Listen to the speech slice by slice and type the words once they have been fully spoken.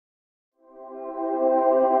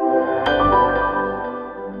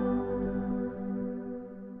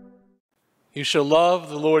You shall love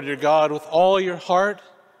the Lord your God with all your heart,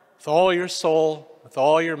 with all your soul, with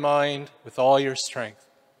all your mind, with all your strength.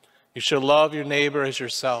 You shall love your neighbor as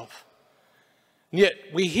yourself. And yet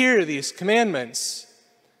we hear these commandments,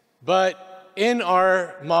 but in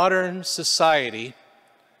our modern society,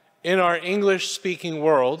 in our English-speaking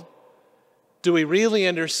world, do we really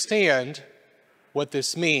understand what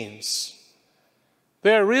this means?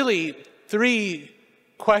 There are really three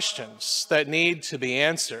questions that need to be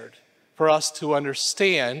answered for us to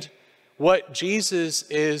understand what Jesus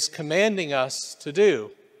is commanding us to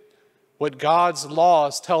do, what God's law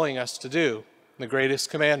is telling us to do, the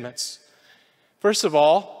greatest commandments. First of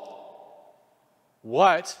all,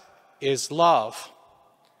 what is love?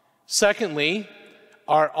 Secondly,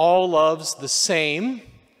 are all loves the same?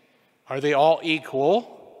 Are they all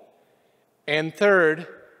equal? And third,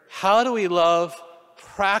 how do we love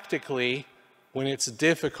practically when it's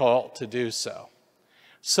difficult to do so?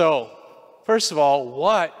 So, first of all,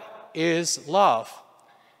 what is love?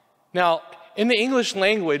 Now, in the English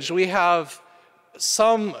language, we have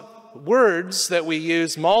some words that we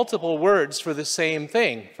use, multiple words for the same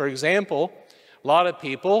thing. For example, a lot of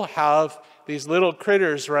people have these little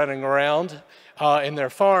critters running around in their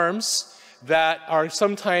farms that are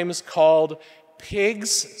sometimes called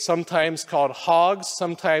pigs, sometimes called hogs,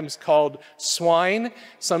 sometimes called swine,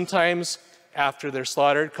 sometimes, after they're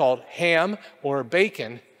slaughtered, called ham or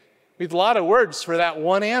bacon. We have a lot of words for that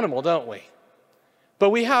one animal, don't we? But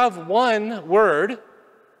we have one word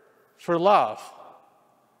for love.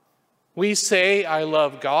 We say, I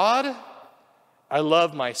love God, I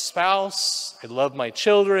love my spouse, I love my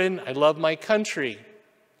children, I love my country,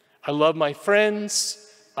 I love my friends,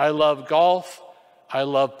 I love golf, I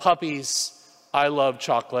love puppies, I love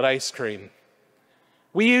chocolate ice cream.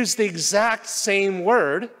 We use the exact same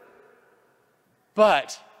word,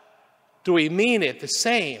 but do we mean it the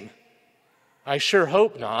same? I sure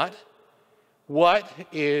hope not. What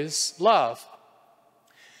is love?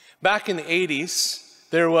 Back in the 80s,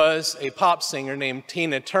 there was a pop singer named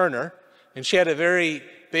Tina Turner, and she had a very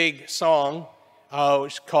big song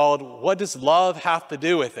called What Does Love Have to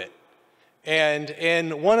Do with It? And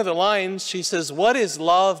in one of the lines, she says, what is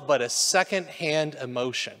love but a second-hand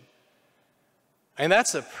emotion? And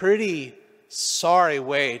that's a pretty sorry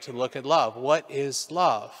way to look at love. What is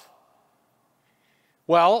love?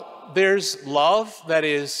 Well, there's love that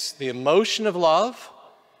is the emotion of love.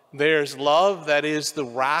 There's love that is the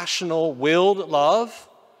rational, willed love.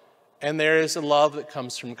 And there is a love that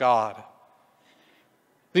comes from God.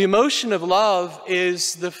 The emotion of love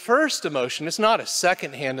is the first emotion. It's not a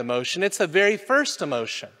second-hand emotion. It's the very first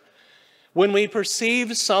emotion. When we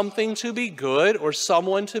perceive something to be good or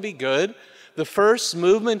someone to be good, the first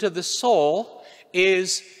movement of the soul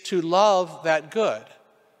is to love that good.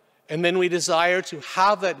 And then we desire to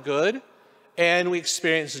have that good, and we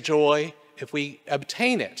experience joy if we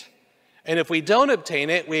obtain it. And if we don't obtain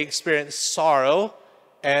it, we experience sorrow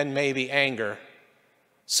and maybe anger.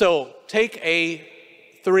 So take a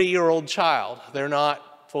 3-year-old child. They're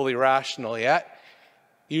not fully rational yet.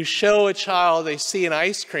 You show a child, they see an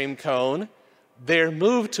ice cream cone, they're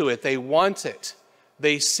moved to it, they want it.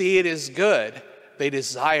 They see it as good, they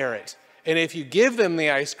desire it. And if you give them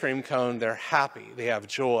the ice cream cone, they're happy, they have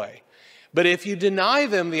joy. But if you deny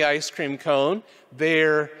them the ice cream cone,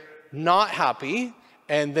 they're not happy,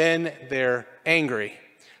 and then they're angry.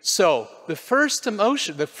 So the first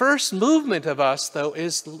emotion, the first movement of us, though,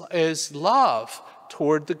 is love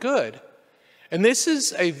toward the good. And this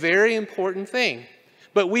is a very important thing.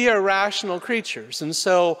 But we are rational creatures, and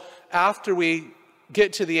so after we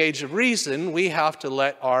get to the age of reason, we have to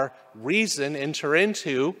let our reason enter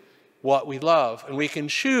into what we love. And we can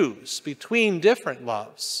choose between different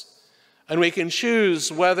loves. And we can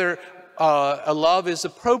choose whether a love is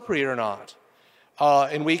appropriate or not.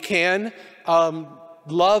 And we can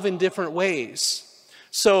love in different ways.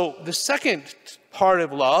 So the second part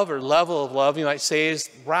of love, or level of love, you might say, is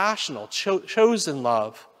rational, chosen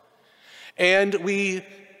love. And we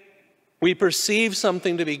perceive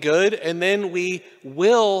something to be good, and then we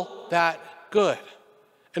will that good.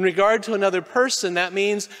 In regard to another person, that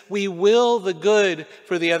means we will the good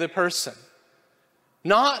for the other person.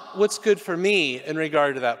 Not what's good for me in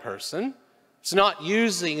regard to that person. It's not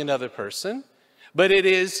using another person, but it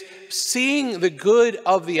is seeing the good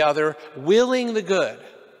of the other, willing the good,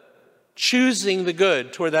 choosing the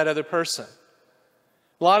good toward that other person.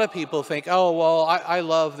 A lot of people think, oh, well, I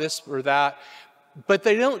love this or that, but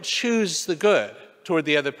they don't choose the good toward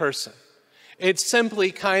the other person. It's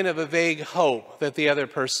simply kind of a vague hope that the other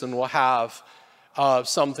person will have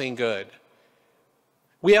something good.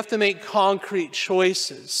 We have to make concrete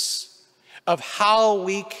choices. of how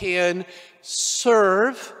we can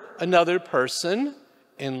serve another person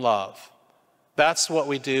in love. That's what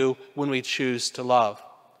we do when we choose to love.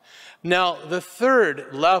 Now, the third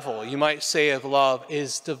level, you might say, of love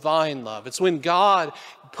is divine love. It's when God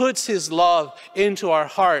puts his love into our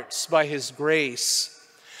hearts by his grace.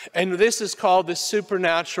 And this is called the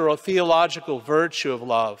supernatural theological virtue of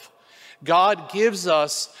love. God gives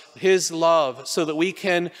us his love so that we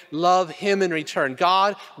can love him in return.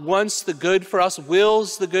 God wants the good for us,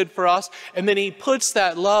 wills the good for us, and then he puts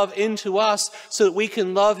that love into us so that we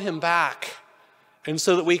can love him back, and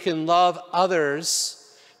so that we can love others,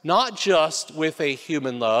 not just with a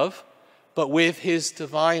human love, but with his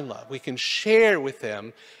divine love. We can share with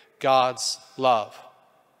them God's love.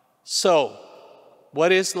 So,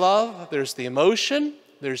 what is love? There's the emotion,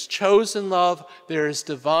 there's chosen love, there is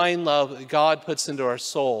divine love that God puts into our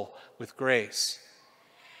soul with grace.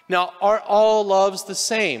 Now, are all loves the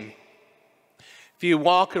same? If you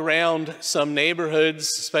walk around some neighborhoods,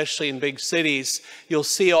 especially in big cities, you'll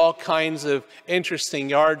see all kinds of interesting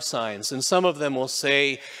yard signs. And some of them will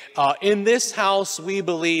say, in this house we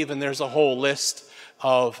believe, and there's a whole list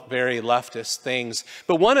of very leftist things.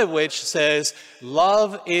 But one of which says,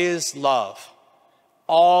 love is love.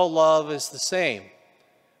 All love is the same.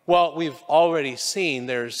 Well, we've already seen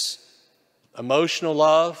there's emotional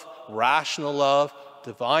love, rational love,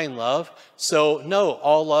 divine love. So no,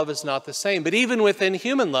 all love is not the same. But even within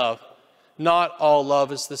human love, not all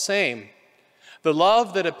love is the same. The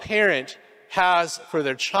love that a parent has for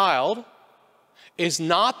their child is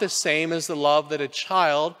not the same as the love that a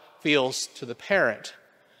child feels to the parent.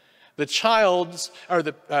 The child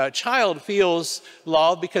feels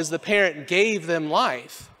love because the parent gave them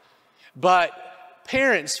life. But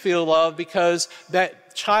parents feel love because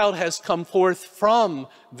that child has come forth from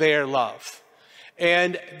their love.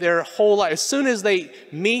 And their whole life, as soon as they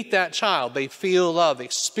meet that child, they feel love, they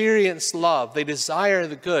experience love, they desire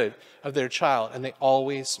the good of their child, and they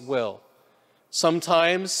always will.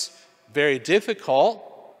 Sometimes very difficult,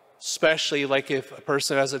 especially like if a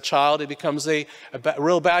person has a child, it becomes a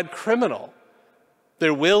real bad criminal.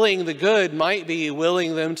 Their willing the good might be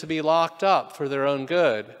willing them to be locked up for their own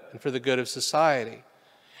good and for the good of society.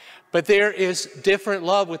 But there is different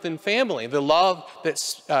love within family. The love that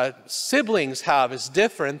siblings have is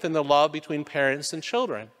different than the love between parents and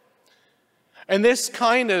children. And this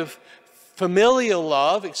kind of familial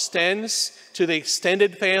love extends to the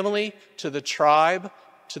extended family, to the tribe,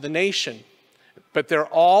 to the nation. But they're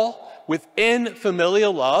all within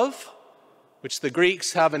familial love, which the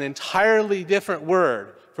Greeks have an entirely different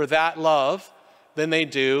word for that love than they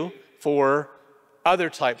do for other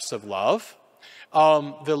types of love.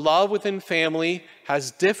 The love within family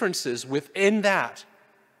has differences within that.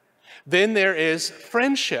 Then there is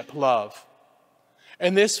friendship love.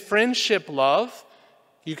 And this friendship love,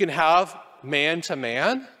 you can have man to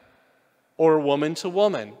man or woman to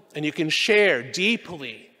woman. And you can share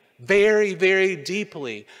deeply, very, very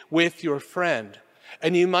deeply with your friend.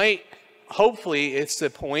 And you might, hopefully it's the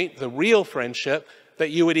point, the real friendship, that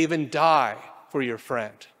you would even die for your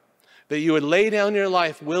friend. That you would lay down your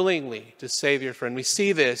life willingly to save your friend. We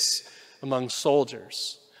see this among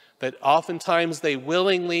soldiers, that oftentimes they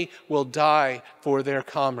willingly will die for their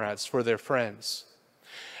comrades, for their friends.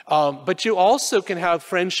 But you also can have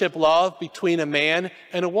friendship love between a man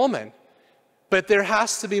and a woman. But there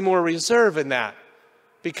has to be more reserve in that,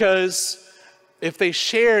 because if they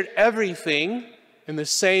shared everything in the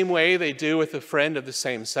same way they do with a friend of the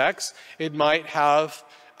same sex, it might have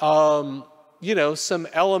some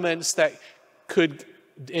elements that could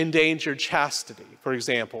endanger chastity, for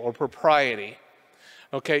example, or propriety.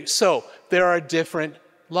 Okay, so there are different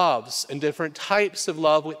loves and different types of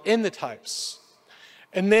love within the types.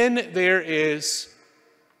 And then there is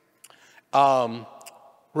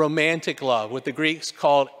romantic love, what the Greeks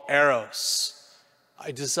called eros.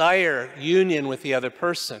 I desire union with the other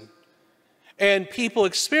person. And people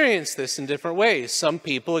experience this in different ways. Some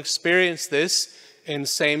people experience this in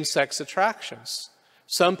same-sex attractions.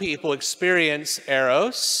 Some people experience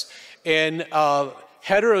eros in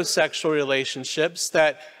heterosexual relationships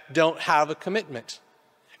that don't have a commitment.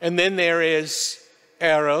 And then there is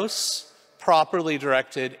eros, properly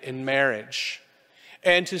directed in marriage.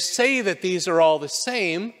 And to say that these are all the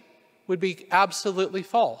same would be absolutely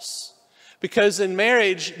false. Because in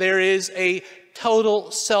marriage, there is a total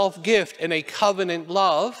self-gift and a covenant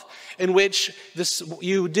love in which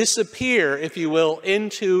you disappear, if you will,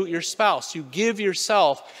 into your spouse. You give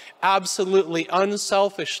yourself absolutely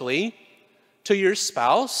unselfishly to your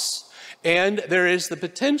spouse, and there is the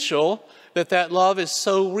potential that that love is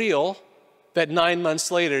so real that 9 months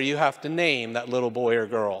later you have to name that little boy or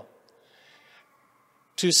girl.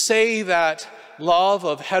 To say that love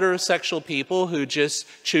of heterosexual people who just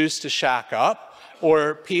choose to shack up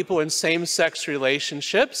or people in same-sex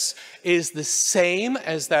relationships is the same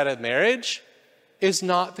as that of marriage is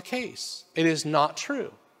not the case. It is not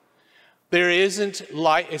true.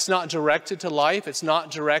 It's not directed to life. It's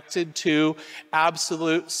not directed to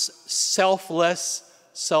absolute selfless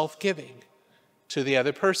self-giving to the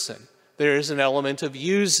other person. There is an element of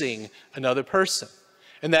using another person.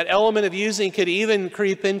 And that element of using could even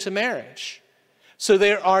creep into marriage. So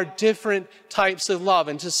there are different types of love.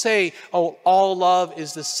 And to say, oh, all love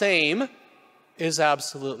is the same is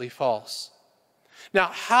absolutely false.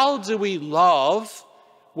 Now, how do we love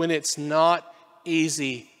when it's not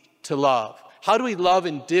easy to love? How do we love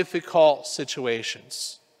in difficult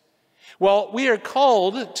situations? Well, we are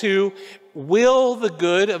called to will the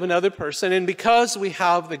good of another person. And because we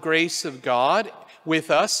have the grace of God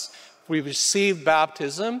with us, we've received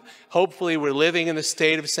baptism. Hopefully we're living in the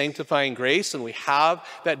state of sanctifying grace and we have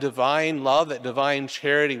that divine love, that divine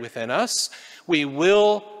charity within us. We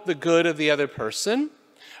will the good of the other person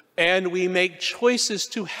and we make choices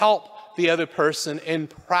to help the other person in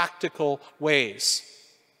practical ways.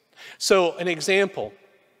 So an example,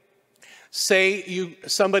 say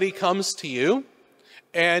somebody comes to you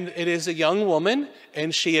and it is a young woman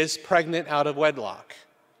and she is pregnant out of wedlock.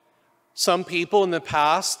 Some people in the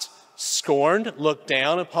past scorned, looked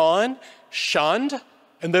down upon, shunned,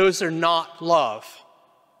 and those are not love.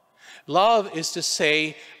 Love is to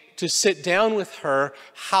say, to sit down with her,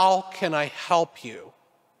 how can I help you?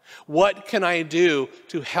 What can I do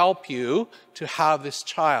to help you to have this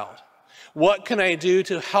child? What can I do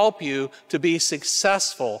to help you to be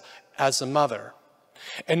successful as a mother?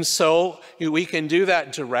 And so we can do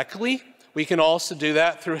that directly. We can also do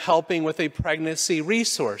that through helping with a pregnancy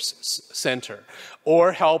resource center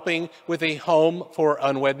or helping with a home for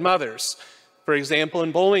unwed mothers. For example,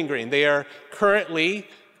 in Bowling Green, they are currently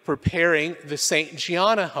preparing the St.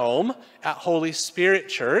 Gianna home at Holy Spirit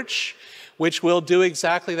Church, which will do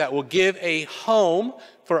exactly that. We'll give a home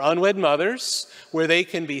for unwed mothers where they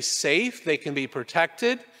can be safe, they can be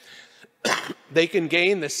protected, they can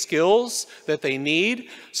gain the skills that they need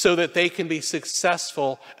so that they can be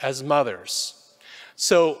successful as mothers.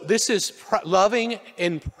 So this is loving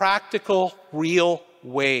in practical, real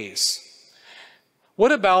ways.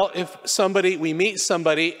 What about if we meet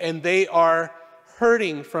somebody and they are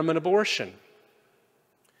hurting from an abortion?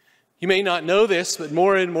 You may not know this, but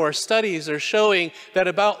more and more studies are showing that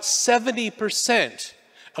about 70%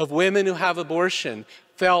 of women who have abortion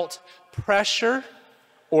felt pressure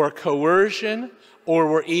or coercion, or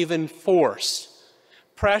were even forced.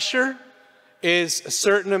 Pressure is a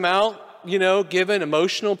certain amount, given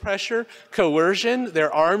emotional pressure. Coercion, their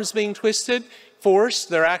arms being twisted. Forced,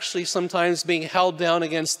 they're actually sometimes being held down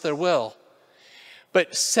against their will.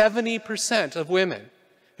 But 70% of women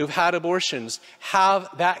who've had abortions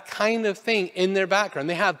have that kind of thing in their background.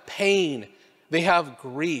 They have pain, they have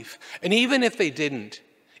grief. And even if they didn't,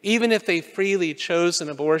 even if they freely chose an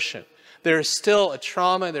abortion, there's still a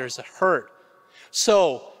trauma, there's a hurt.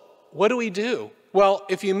 So what do we do? Well,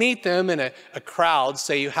 if you meet them in a crowd,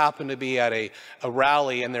 say you happen to be at a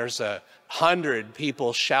rally and there's 100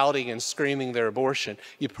 people shouting and screaming their abortion,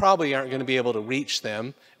 you probably aren't going to be able to reach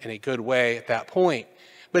them in a good way at that point.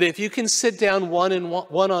 But if you can sit down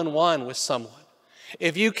one-on-one with someone,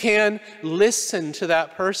 if you can listen to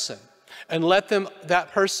that person, and let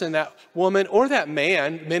that person, that woman, or that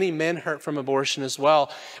man, many men hurt from abortion as well,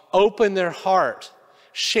 open their heart,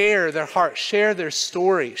 share their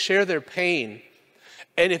story, share their pain.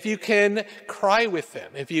 And if you can cry with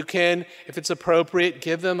them, if it's appropriate,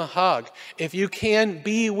 give them a hug. If you can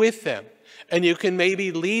be with them, and you can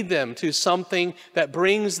maybe lead them to something that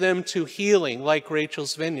brings them to healing, like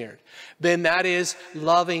Rachel's Vineyard, then that is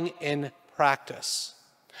loving in practice.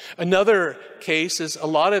 Another case is a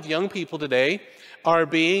lot of young people today are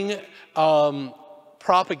being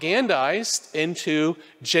propagandized into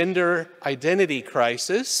gender identity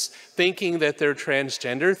crisis, thinking that they're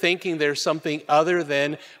transgender, thinking they're something other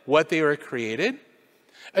than what they were created.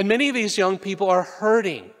 And many of these young people are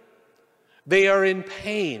hurting. They are in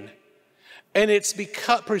pain. And it's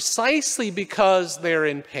precisely because they're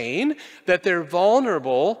in pain that they're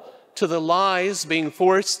vulnerable to the lies being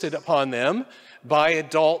foisted upon them by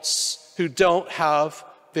adults who don't have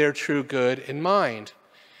their true good in mind.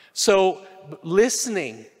 So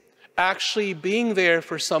listening, actually being there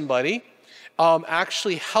for somebody,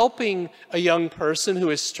 actually helping a young person who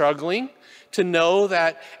is struggling to know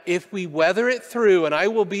that if we weather it through, and I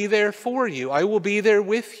will be there for you, I will be there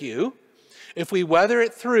with you, if we weather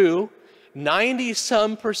it through,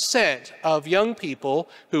 90-some% of young people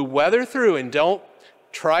who weather through and don't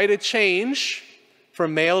try to change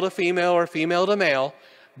from male to female or female to male,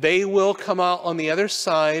 they will come out on the other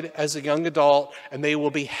side as a young adult, and they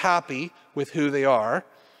will be happy with who they are.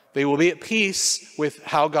 They will be at peace with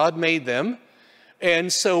how God made them.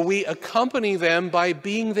 And so we accompany them by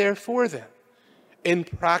being there for them in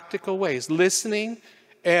practical ways, listening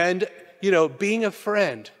and, being a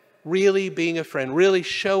friend, really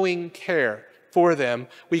showing care for them.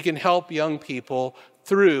 We can help young people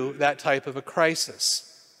through that type of a crisis.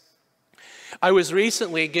 I was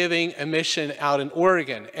recently giving a mission out in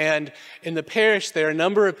Oregon, and in the parish there, a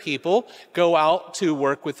number of people go out to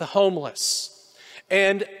work with the homeless.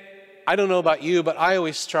 And I don't know about you, but I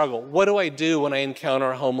always struggle. What do I do when I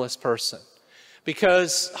encounter a homeless person?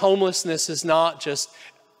 Because homelessness is not just,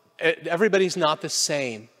 everybody's not the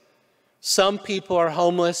same. Some people are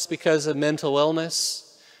homeless because of mental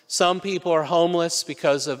illness. Some people are homeless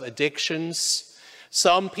because of addictions.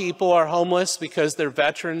 Some people are homeless because they're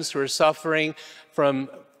veterans who are suffering from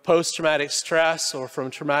post-traumatic stress or from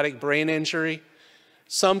traumatic brain injury.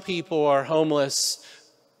 Some people are homeless,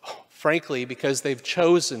 frankly, because they've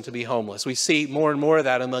chosen to be homeless. We see more and more of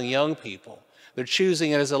that among young people. They're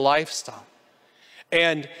choosing it as a lifestyle.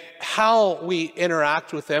 And how we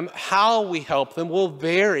interact with them, how we help them will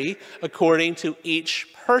vary according to each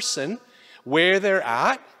person, where they're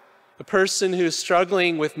at. A person who's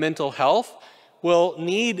struggling with mental health will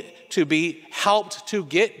need to be helped to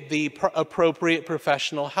get the appropriate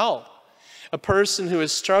professional help. A person who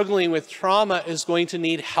is struggling with trauma is going to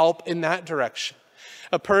need help in that direction.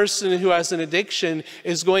 A person who has an addiction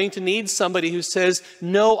is going to need somebody who says,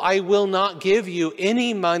 no, I will not give you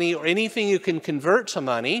any money or anything you can convert to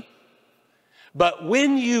money, but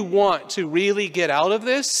when you want to really get out of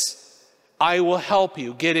this, I will help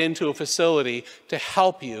you get into a facility to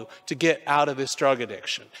help you to get out of this drug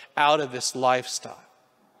addiction, out of this lifestyle.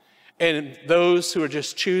 And those who are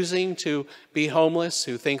just choosing to be homeless,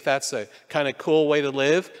 who think that's a kind of cool way to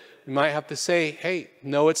live, we might have to say, hey,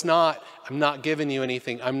 no, it's not. I'm not giving you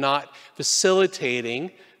anything. I'm not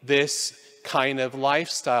facilitating this kind of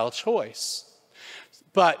lifestyle choice.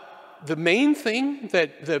 But the main thing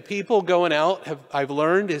that the people going out I've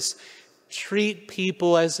learned is treat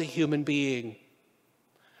people as a human being.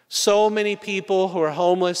 So many people who are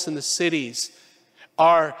homeless in the cities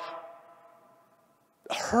are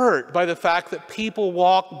hurt by the fact that people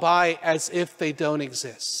walk by as if they don't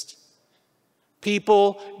exist.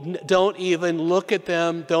 People don't even look at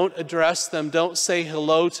them, don't address them, don't say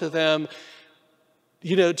hello to them.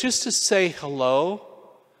 Just to say hello,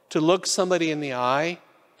 to look somebody in the eye,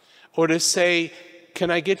 or to say, can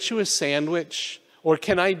I get you a sandwich? Or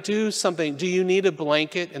can I do something? Do you need a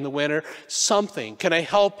blanket in the winter? Something. Can I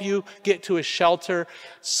help you get to a shelter?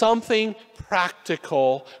 Something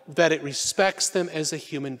practical that it respects them as a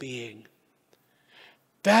human being.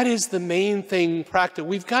 That is the main thing practical.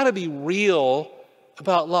 We've got to be real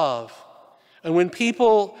about love. And when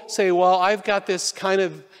people say, well, I've got this kind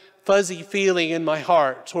of fuzzy feeling in my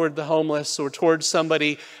heart toward the homeless or toward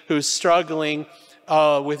somebody who's struggling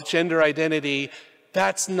with gender identity,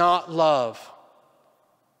 that's not love.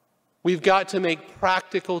 We've got to make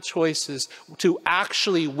practical choices to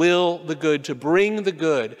actually will the good, to bring the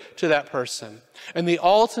good to that person. And the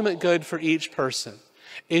ultimate good for each person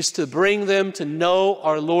is to bring them to know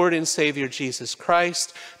our Lord and Savior Jesus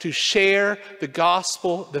Christ, to share the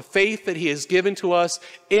gospel, the faith that He has given to us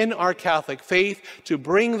in our Catholic faith, to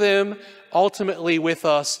bring them ultimately with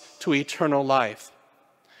us to eternal life.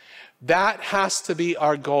 That has to be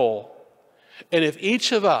our goal. And if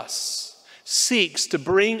each of us seeks to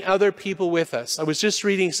bring other people with us. I was just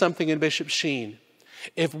reading something in Bishop Sheen.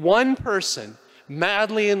 If one person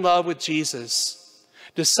madly in love with Jesus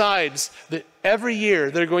decides that every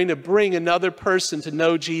year they're going to bring another person to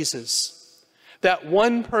know Jesus, that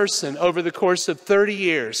one person over the course of 30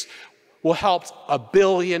 years will help 1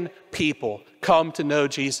 billion people come to know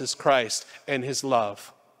Jesus Christ and His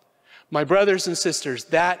love. My brothers and sisters,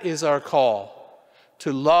 that is our call,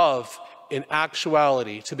 to love in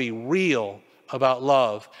actuality, to be real about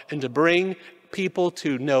love, and to bring people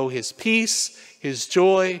to know His peace, His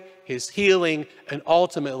joy, His healing, and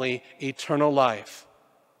ultimately eternal life.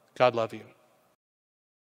 God love you.